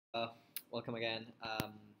Uh, Welcome again.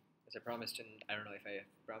 As I promised, and I don't know if I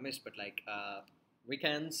promised, but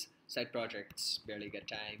weekends, side projects, barely get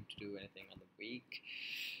time to do anything on the week.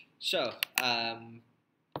 So,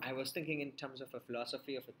 I was thinking in terms of a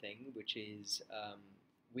philosophy of a thing, which is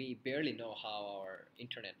we barely know how our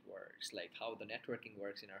internet works, like how the networking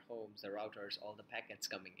works in our homes, the routers, all the packets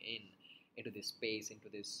coming in into this space, into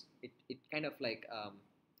this. It kind of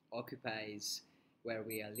occupies where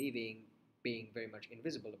we are living, being very much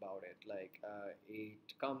invisible about it.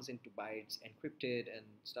 It comes into bytes encrypted and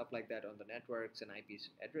stuff like that on the networks and IP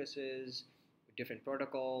addresses, with different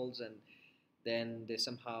protocols, and then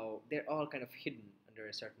they're all kind of hidden under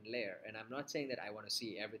a certain layer. And I'm not saying that I want to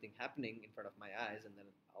see everything happening in front of my eyes and then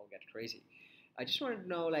I'll get crazy. I just wanted to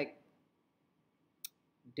know, like,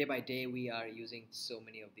 day by day we are using so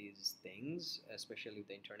many of these things, especially with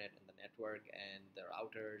the internet and the network and the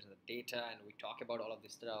routers and the data, and we talk about all of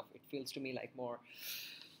this stuff. It feels to me like more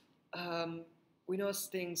um, we know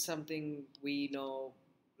things, something we know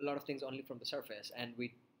a lot of things only from the surface, and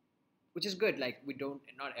we which is good. Like, we don't,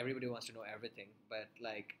 not everybody wants to know everything, but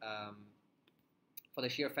for the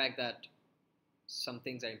sheer fact that some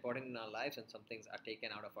things are important in our lives and some things are taken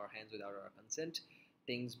out of our hands without our consent,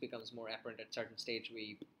 things becomes more apparent at certain stage.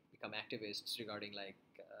 We become activists regarding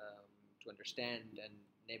to understand and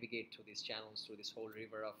navigate through these channels, through this whole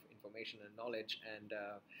river of information and knowledge, and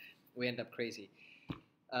we end up crazy.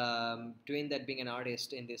 Doing that, being an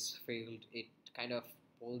artist in this field, it kind of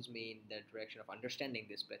pulls me in the direction of understanding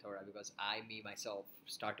this plethora, because me myself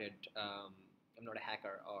started. I'm not a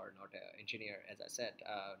hacker or not an engineer, as I said,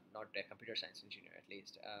 not a computer science engineer at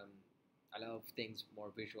least. I love things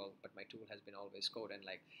more visual, but my tool has been always code, and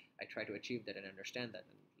I try to achieve that and understand that,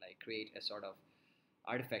 and like create a sort of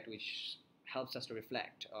artifact which helps us to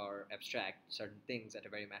reflect or abstract certain things at a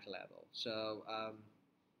very meta level. So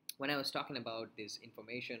when I was talking about these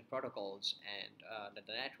information protocols and the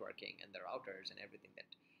networking and the routers and everything that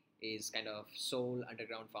is kind of sole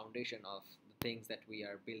underground foundation of the things that we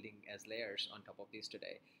are building as layers on top of this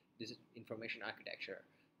today, this information architecture,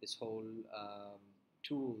 this whole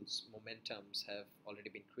tools, momentums have already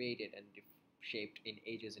been created and shaped in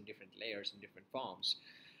ages in different layers in different forms.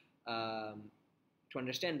 Um, to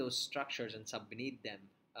understand those structures and sub beneath them,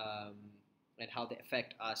 um, and how they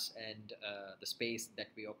affect us and the space that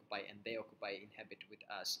we occupy and they occupy, inhabit with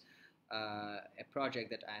us. A project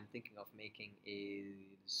that I'm thinking of making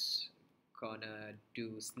is gonna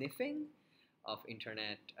do sniffing of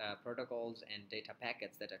internet protocols and data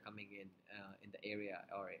packets that are coming in the area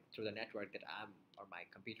or through the network that I'm or my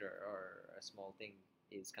computer or a small thing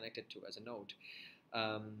is connected to as a node.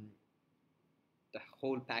 Um, the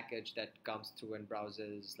whole package that comes through and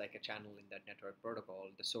browses like a channel in that network protocol,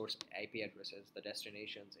 the source IP addresses, the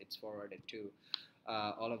destinations it's forwarded to,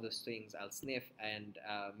 all of those things I'll sniff, and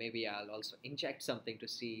maybe I'll also inject something to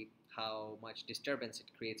see how much disturbance it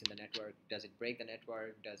creates in the network. Does it break the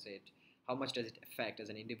network? How much does it affect as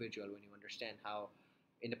an individual when you understand how,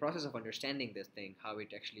 in the process of understanding this thing, how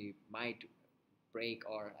it actually might break,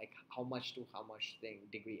 or like how much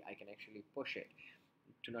degree I can actually push it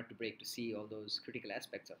to not to break, to see all those critical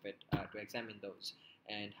aspects of it, to examine those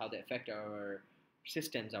and how they affect our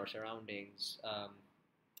systems, our surroundings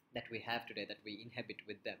that we have today, that we inhabit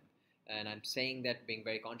with them. And I'm saying that being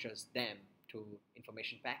very conscious them to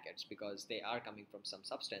information packets, because they are coming from some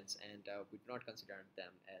substance, and we do not consider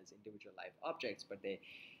them as individual life objects, but they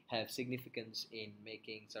have significance in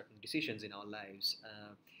making certain decisions in our lives.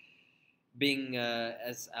 Being,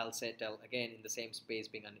 as I'll say, tell again, in the same space,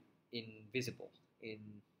 being invisible in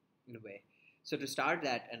a way. So to start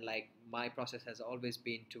that, and like my process has always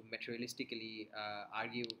been to materialistically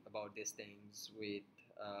argue about these things with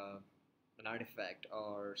an artifact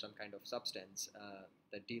or some kind of substance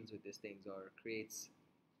that deals with these things or creates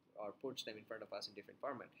or puts them in front of us in different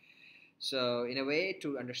format. So in a way,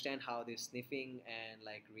 to understand how this sniffing and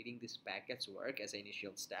like reading these packets work as an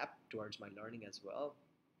initial step towards my learning as well,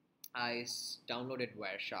 I downloaded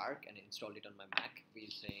Wireshark and installed it on my Mac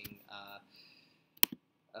using.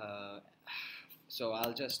 Uh, so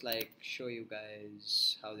I'll just like show you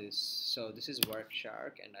guys how this. So this is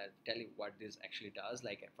Wireshark, and I'll tell you what this actually does,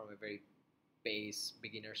 like from a very base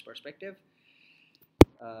beginner's perspective.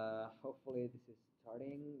 Hopefully this is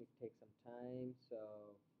starting. It takes some time, so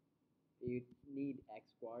you need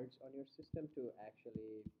Xquartz on your system to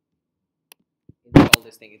actually install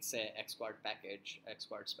this thing. It's a Xquartz package.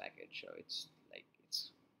 So it's like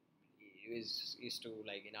is used to,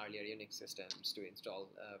 like in earlier Unix systems, to install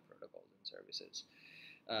protocols and services,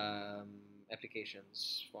 um,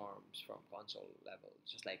 applications, forms from console level,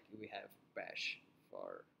 just like we have Bash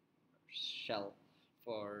for shell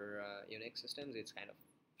for Unix systems. It's kind of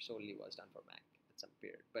solely was done for Mac at some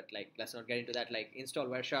period. But like, let's not get into that. Like, install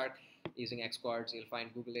Wireshark using Xquartz. You'll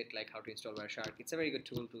find, Google it, like how to install Wireshark. It's a very good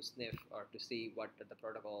tool to sniff or to see what are the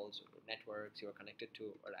protocols or networks you are connected to,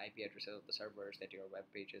 or the IP addresses of the servers that your web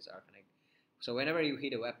pages are connected. So whenever you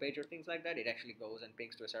hit a web page or things like that, it actually goes and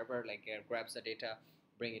pings to a server, like grabs the data,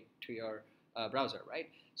 bring it to your browser, right?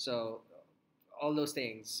 So all those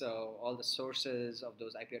things, so all the sources of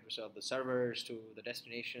those IP addresses of the servers to the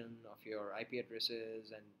destination of your IP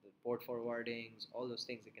addresses and the port forwardings, all those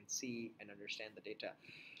things you can see and understand the data.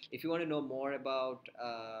 If you want to know more about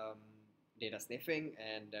data sniffing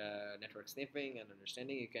and network sniffing and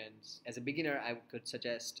understanding, you can, as a beginner, I could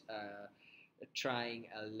suggest trying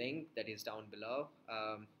a link that is down below.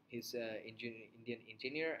 He's an Indian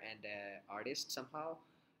engineer and artist somehow,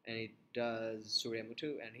 and it does Surya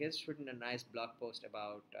Muthu, and he has written a nice blog post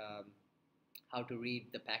about how to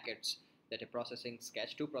read the packets that a processing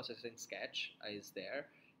sketch, two processing sketch is there,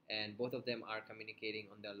 and both of them are communicating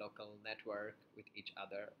on the local network with each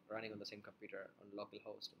other, running on the same computer, on local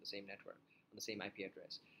host, on the same network, on the same IP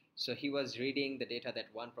address. So he was reading the data that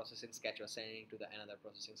one processing sketch was sending to the another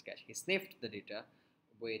processing sketch. He sniffed the data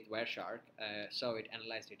with Wireshark, saw it,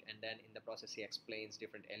 analyzed it, and then in the process he explains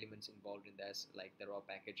different elements involved in this, like the raw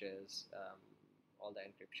packages, all the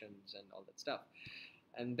encryptions and all that stuff.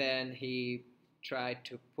 And then he tried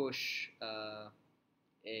to push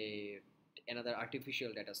another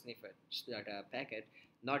artificial data snippet, data packet,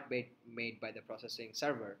 not made by the processing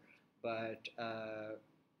server, but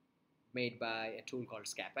made by a tool called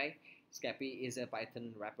scapy. Scapy is a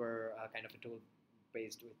Python wrapper, kind of a tool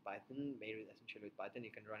based with Python, made essentially with Python.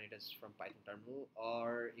 You can run it as from Python terminal,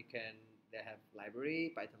 or you can, they have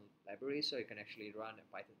Python library, so you can actually run a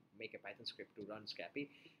Python, make a Python script to run Scapy.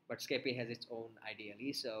 But Scapy has its own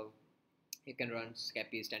IDLE, so you can run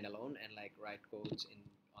Scapy standalone and like write codes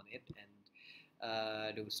on it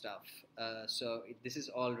and do stuff. This is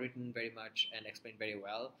all written very much and explained very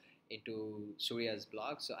well into Surya's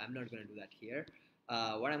blog, so I'm not going to do that here.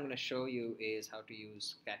 What I'm going to show you is how to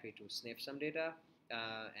use Scapy to sniff some data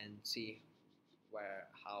and see what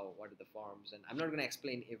are the forms. And I'm not going to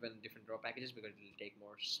explain even different raw packages because it will take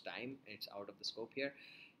more time and it's out of the scope here.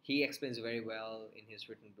 He explains very well in his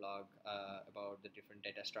written blog about the different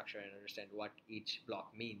data structure and understand what each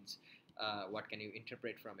block means. What can you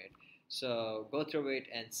interpret from it? So go through it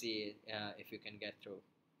and see if you can get through.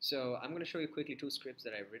 So I'm going to show you quickly two scripts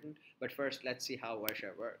that I've written, but first let's see how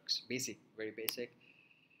Wireshark works. Basic, very basic.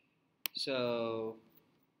 So,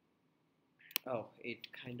 oh, it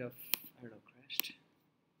kind of, I don't know, crashed.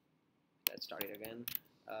 Let's start it again.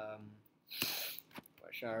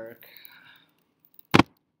 Wireshark.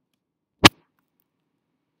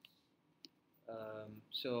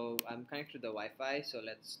 So I'm connected to the Wi-Fi, so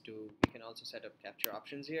we can also set up capture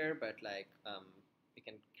options here, but like we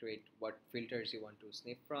can create what filters you want to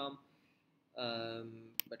sniff from.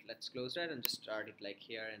 But let's close that and just start it like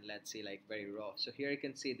here, and let's see like very raw. So here you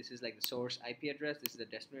can see this is like the source IP address, this is the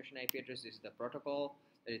destination IP address, this is the protocol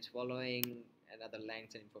that it's following, and other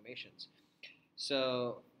lengths and informations.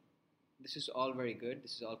 So this is all very good.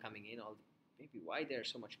 This is all coming in. Maybe why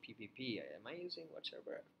there's so much PPP? Am I using what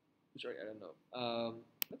server? Sorry, I don't know.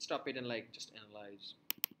 Let's stop it and like just analyze.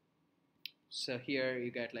 So here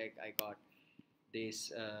you get like I got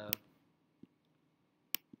this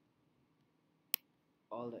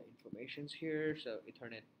all the informations here. So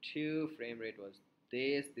Ethernet 2 frame rate was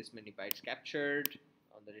this many bytes captured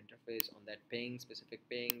on that interface, on that ping, specific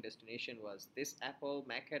ping. Destination was this Apple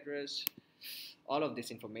MAC address. All of this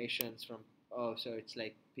information from, oh, so it's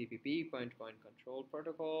like PPP, point-to-point control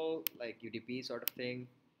protocol, like UDP sort of thing.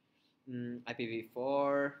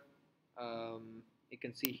 IPv4. You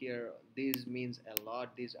can see here, this means a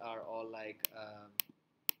lot. These are all like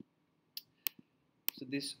so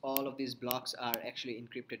all of these blocks are actually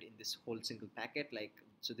encrypted in this whole single packet. Like,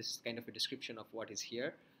 so this is kind of a description of what is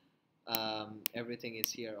here. Everything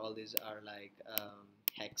is here. All these are like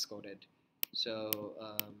hex coded. So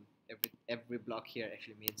every block here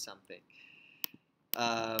actually means something.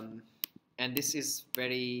 And this is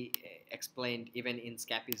very explained even in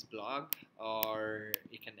Scapy's blog, or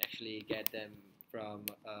you can actually get them from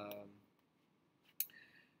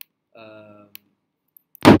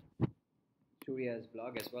Surya's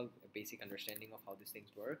blog as well, a basic understanding of how these things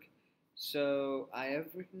work. So I have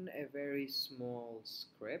written a very small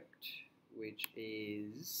script which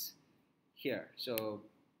is here. So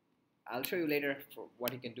I'll show you later for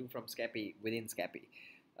what you can do from Scapy within Scapy.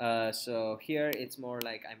 So here it's more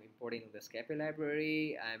like I'm importing the Scapy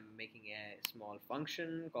library. I'm making a small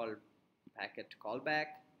function called packet callback,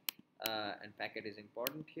 and packet is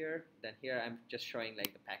important here. Then here I'm just showing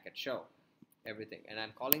like the packet show. everything. And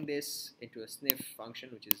I'm calling this into a sniff function,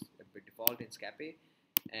 which is a default in scapy,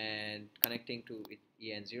 and connecting to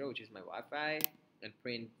en0, which is my Wi-Fi, and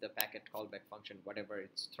print the packet callback function, whatever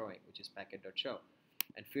it's throwing, which is packet.show,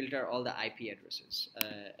 and filter all the IP addresses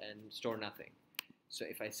and store nothing. So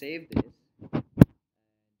if I save this and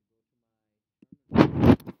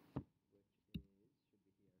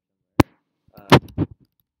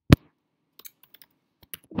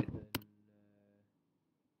coming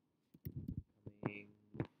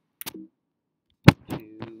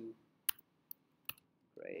to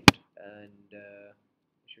great, and we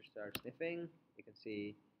should start sniffing. You can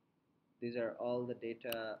see these are all the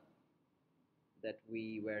data that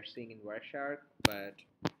we were seeing in Wireshark, but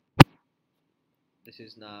this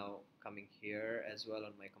is now coming here as well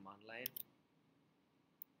on my command line.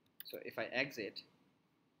 So if I exit,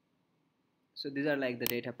 so these are like the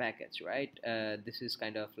data packets, right? This is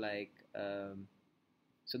kind of like,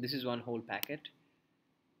 so this is one whole packet,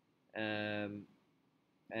 and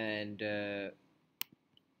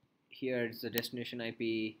here it's the destination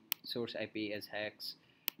IP, source IP as hex,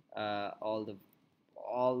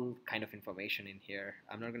 all kind of information in here.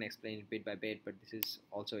 I'm not going to explain it bit by bit, but this is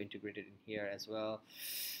also integrated in here as well.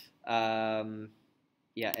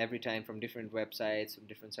 Yeah, every time from different websites, from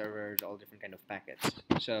different servers, all different kind of packets.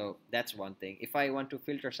 So that's one thing. If I want to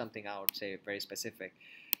filter something out, say very specific,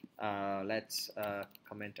 let's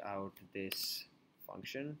comment out this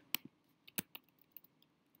function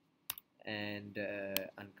and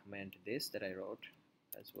uncomment this that I wrote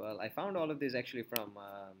as well. I found all of this actually from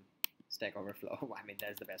Stack Overflow. I mean,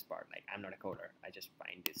 that's the best part. Like, I'm not a coder. I just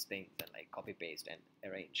find these things and like copy paste and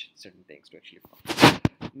arrange certain things to actually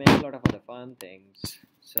make a lot of other fun things.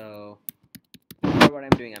 So what I'm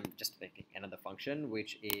doing, I'm just making another function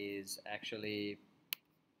which is actually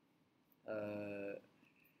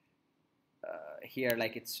here,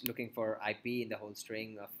 like it's looking for IP in the whole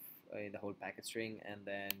string of in the whole packet string, and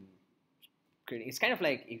then creating. It's kind of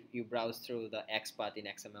like if you browse through the XPath in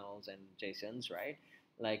XMLs and JSONs, right?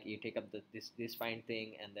 Like you take up this find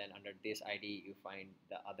thing, and then under this ID you find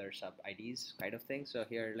the other sub IDs kind of thing. So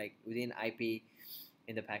here, like within IP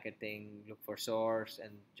in the packet thing, look for source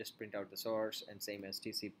and just print out the source, and same as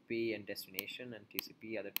TCP and destination and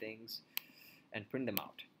TCP other things, and print them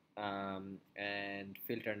out. And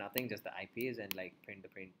filter nothing, just the IPs, and like print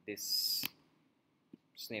this,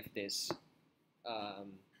 sniff this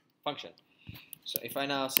function. So if I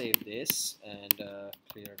now save this and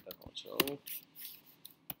clear the console,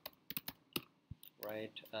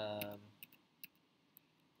 right,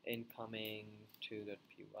 incoming to the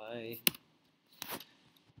py,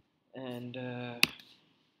 and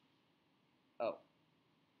oh,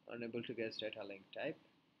 unable to guess data link type,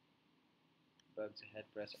 bugs ahead,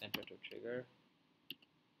 press enter to trigger.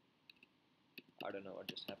 I don't know what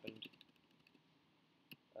just happened.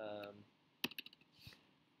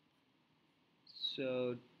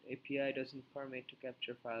 So API doesn't permit to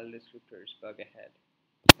capture file descriptors, bug ahead.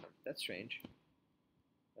 That's strange.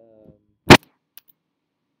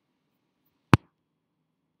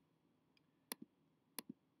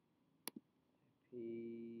 IP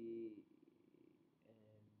and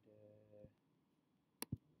let's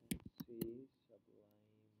see, Sublime.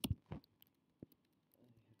 I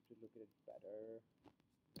have to look at it better.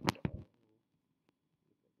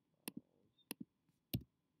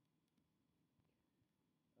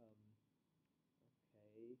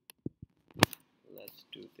 Okay, let's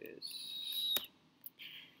do this.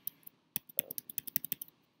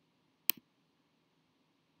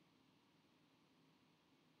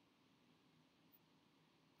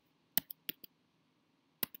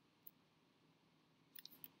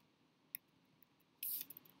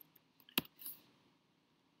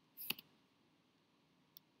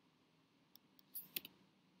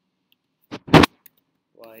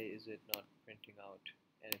 Why is it not printing out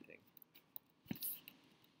anything?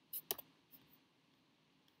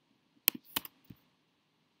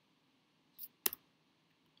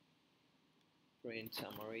 Print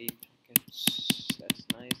summary packets. That's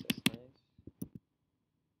nice. That's nice.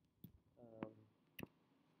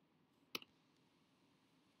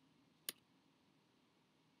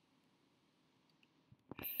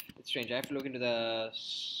 It's strange. I have to look into the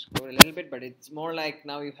code a little bit, but it's more like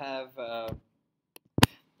now you have.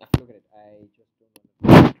 I have to look at it. I just don't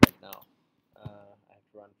want to do it right now. I have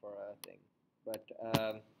to run for a thing. But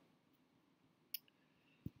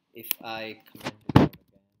if I comment it out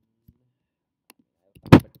again, I'll find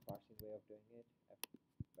a better parsing way of doing it. I have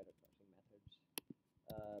better parsing methods.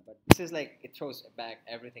 But this is like, it throws back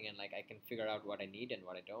everything, and like I can figure out what I need and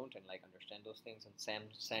what I don't, and like understand those things, and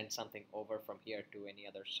send something over from here to any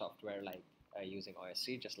other software like using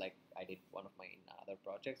OSC, just like I did one of my other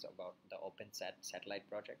projects about the OpenSat satellite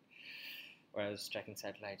project, where I was tracking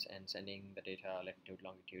satellites and sending the data latitude,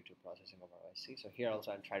 longitude to processing over OSC. So here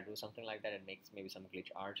also I'll try to do something like that and make maybe some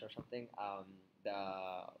glitch arts or something.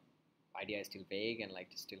 The idea is still vague and like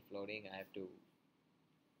still floating. I have to.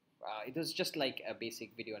 It was just like a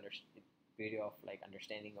basic video of like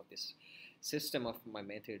understanding of this system of my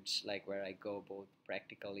methods, like where I go both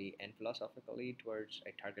practically and philosophically towards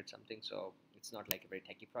I target something. So it's not like a very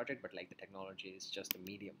techy project, but like the technology is just a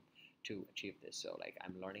medium to achieve this. So like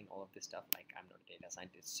I'm learning all of this stuff. Like I'm not a data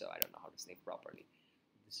scientist, so I don't know how to sniff properly.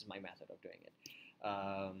 This is my method of doing it.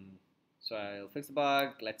 So I'll fix the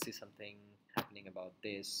bug. Let's see something happening about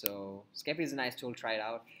this. So scapy is a nice tool. Try it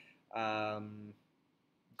out.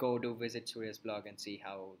 Go do visit Surya's blog and see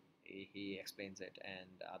how he explains it,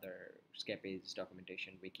 and other scapy's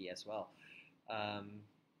documentation wiki as well.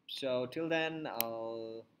 So till then,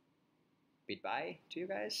 I'll bid bye to you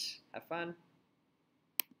guys. Have fun.